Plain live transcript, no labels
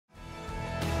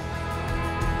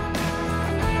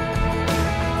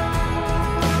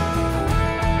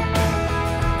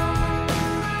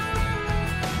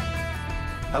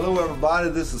Hello everybody,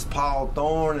 this is Paul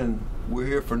Thorn and we're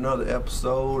here for another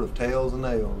episode of Tales and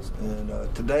Nails.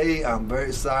 And today I'm very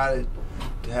excited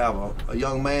to have a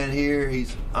young man here.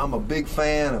 I'm a big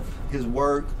fan of his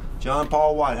work. John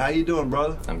Paul White, how you doing,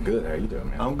 brother? I'm good. How you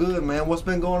doing, man? I'm good, man. What's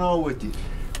been going on with you?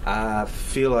 I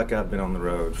feel like I've been on the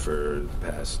road for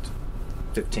the past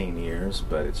 15 years,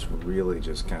 but it's really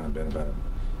just kind of been about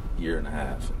a year and a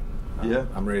half. Yeah,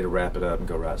 I'm ready to wrap it up and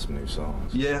go write some new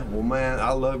songs. Yeah, well, man,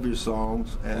 I love your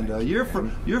songs, and you're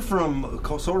from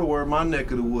sort of where my neck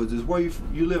of the woods is. Where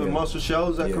you live in Muscle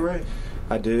Shoals, is that correct?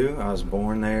 I do. I was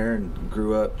born there and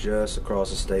grew up just across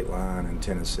the state line in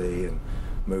Tennessee, and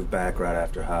moved back right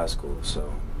after high school.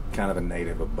 So, kind of a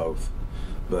native of both.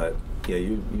 But yeah,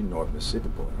 you North Mississippi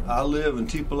boy. Right? I live in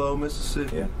Tupelo,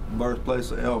 Mississippi,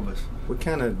 birthplace of Elvis. We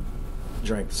kind of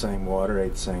drank the same water,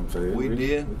 ate the same food. We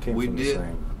did. We came from the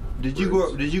same. Did you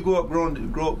grow up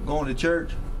going to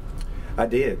church? I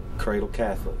did. Cradle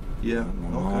Catholic. Yeah.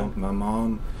 My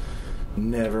mom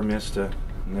never missed a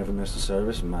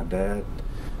service, and my dad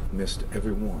missed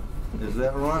every one. Is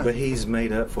that right? But he's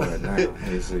made up for it now.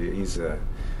 he's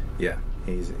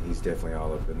definitely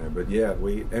all up in there. But yeah,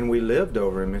 we lived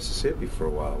over in Mississippi for a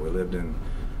while. We lived in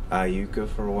Iuka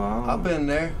for a while. I've been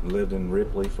there. Lived in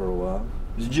Ripley for a while.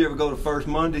 Did you ever go to First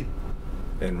Monday?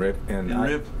 I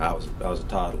was a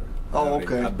toddler. Oh,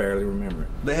 okay. I barely remember it.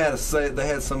 They had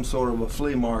some sort of a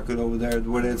flea market over there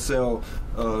where they'd sell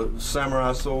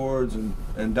samurai swords and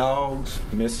dogs.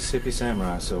 Mississippi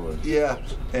samurai swords. Yeah,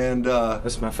 and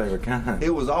that's my favorite kind. It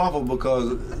was awful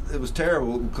because it was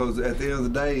terrible because at the end of the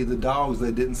day, the dogs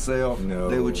they didn't sell. No,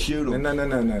 they would shoot them.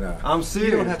 No. I'm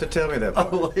serious. You don't have to tell me that part.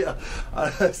 Oh yeah,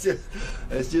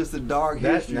 it's just a dark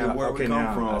history of where we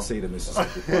come from. I see the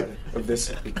Mississippi part of this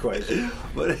equation.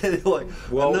 But anyway,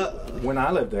 when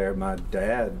I lived there, my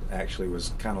dad actually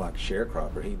was kind of like a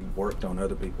sharecropper. He worked on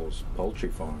other people's poultry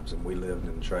farms, and we lived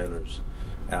in trailers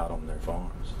out on their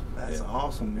farms. That's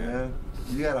awesome, man.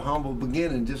 You got a humble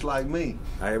beginning, just like me.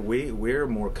 We're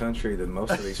more country than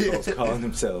most of these folks calling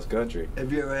themselves country.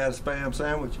 Have you ever had a Spam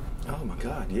sandwich? Oh my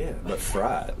God, yeah, but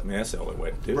fried. I mean, that's the only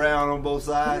way to do it. Brown on both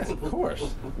sides. Yeah, of course.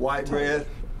 White bread.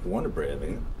 Wonder bread,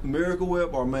 man. Miracle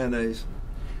Whip or mayonnaise?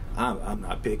 I'm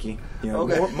not picky. You know,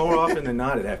 okay. more often than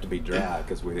not, it'd have to be dry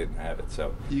because we didn't have it.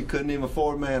 So you couldn't even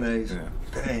afford mayonnaise. Yeah.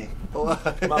 Dang.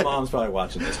 My mom's probably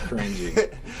watching this, cringing.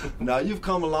 No, you've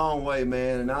come a long way,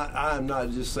 man, and I'm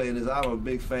not just saying this. I'm a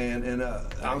big fan, and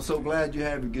I'm so glad you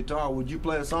have your guitar. Would you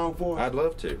play a song for us? I'd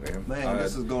love to, man. Man,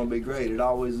 this is going to be great. It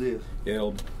always is.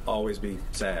 It'll always be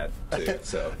sad too.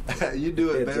 So you do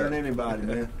it better than anybody,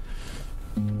 man.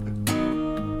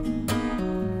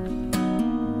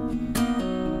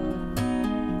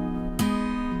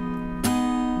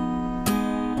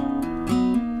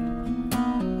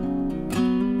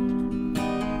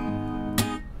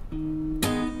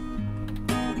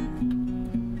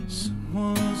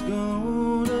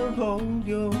 Hold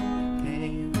your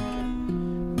hand,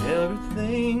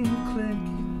 everything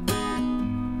clicking,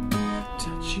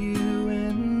 touch you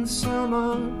in some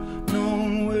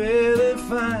unknown way that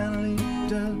finally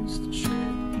does the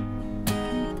trick,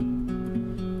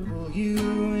 pull you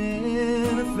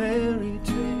in a fairy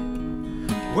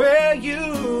tale where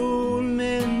you were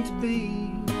meant to be.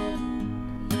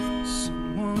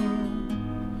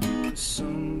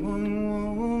 Someone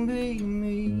won't be me.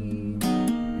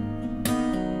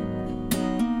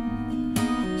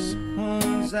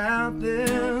 Out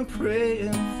there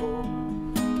praying for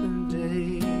the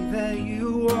day that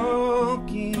you walk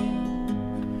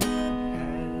in,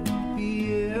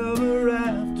 happy ever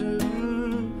after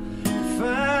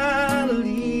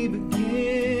finally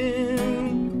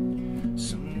begin.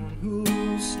 Someone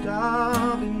who's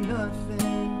starving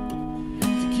nothing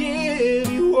to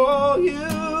give you all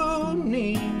you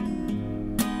need.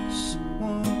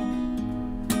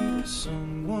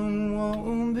 Someone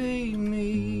won't be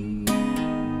me.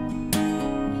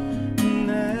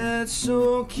 That's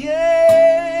okay.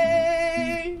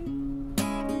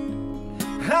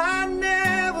 I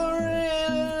never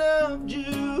really loved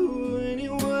you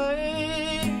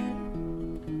anyway.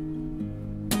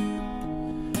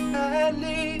 At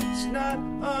least not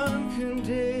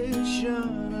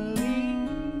unconditionally.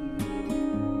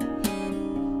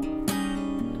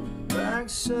 Like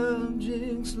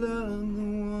subjects love the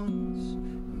ones,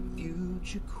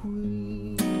 future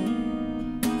queen.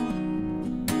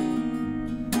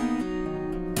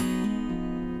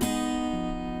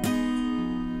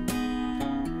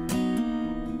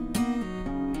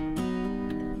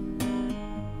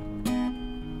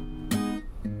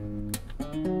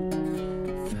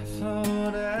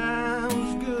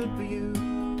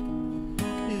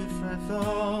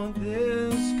 thought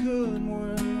this could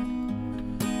work.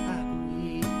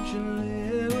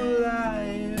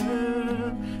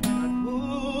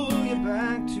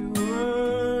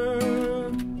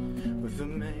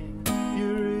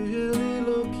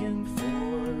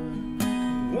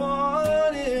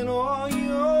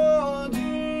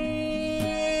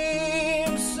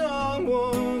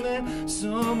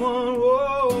 someone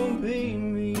won't be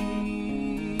me,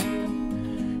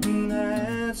 and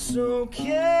that's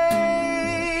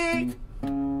okay.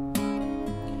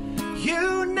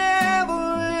 You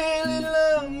never really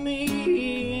loved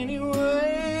me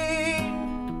anyway,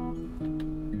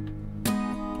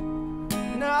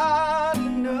 not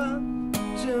enough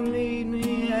to meet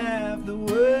me half the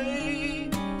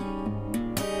way.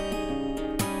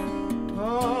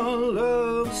 All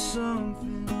of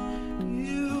something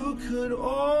you could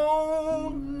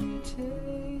only take.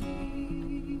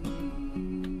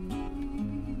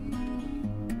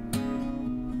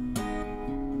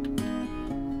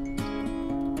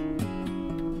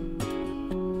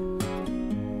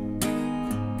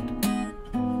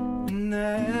 And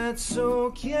that's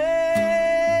okay.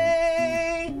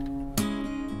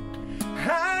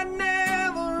 I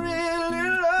never really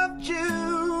loved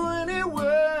you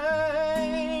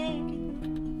anyway,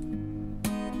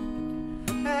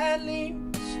 at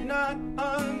least not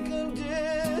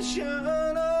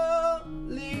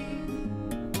unconditionally,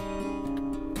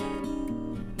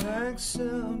 like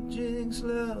subjects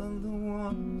love the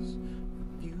ones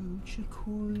future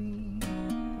queen.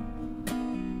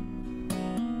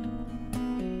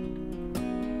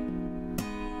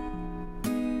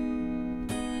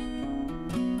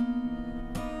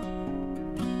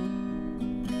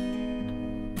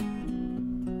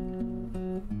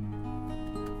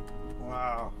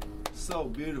 Wow, so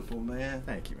beautiful, man.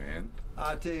 Thank you, man.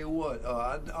 I tell you what,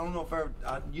 I don't know if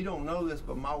you don't know this,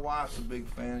 but my wife's a big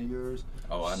fan of yours.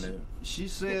 Oh, I knew. She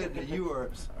said that you are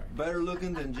Sorry. better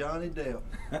looking than Johnny Depp.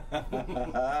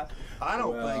 I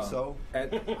don't think so,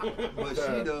 but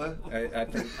she does. I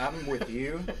think I'm with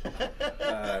you.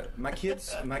 My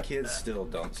kids still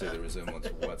don't see the resemblance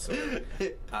whatsoever.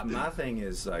 My thing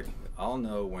is, like, I'll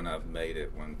know when I've made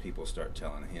it when people start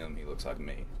telling him he looks like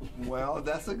me. Well,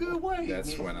 that's a good way.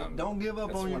 That's when I'm. Don't give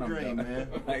up on your dream, man.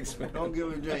 Thanks, man. Don't give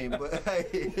up your dream. But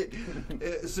hey,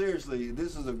 seriously,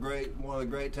 this is one of the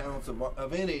great talents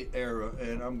of any era,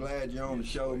 and I'm glad you're on the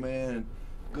show, man. And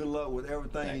good luck with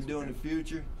everything Thanks, you do in the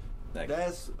future. Thanks.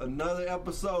 That's another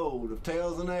episode of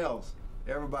Tails and L's,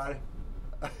 everybody.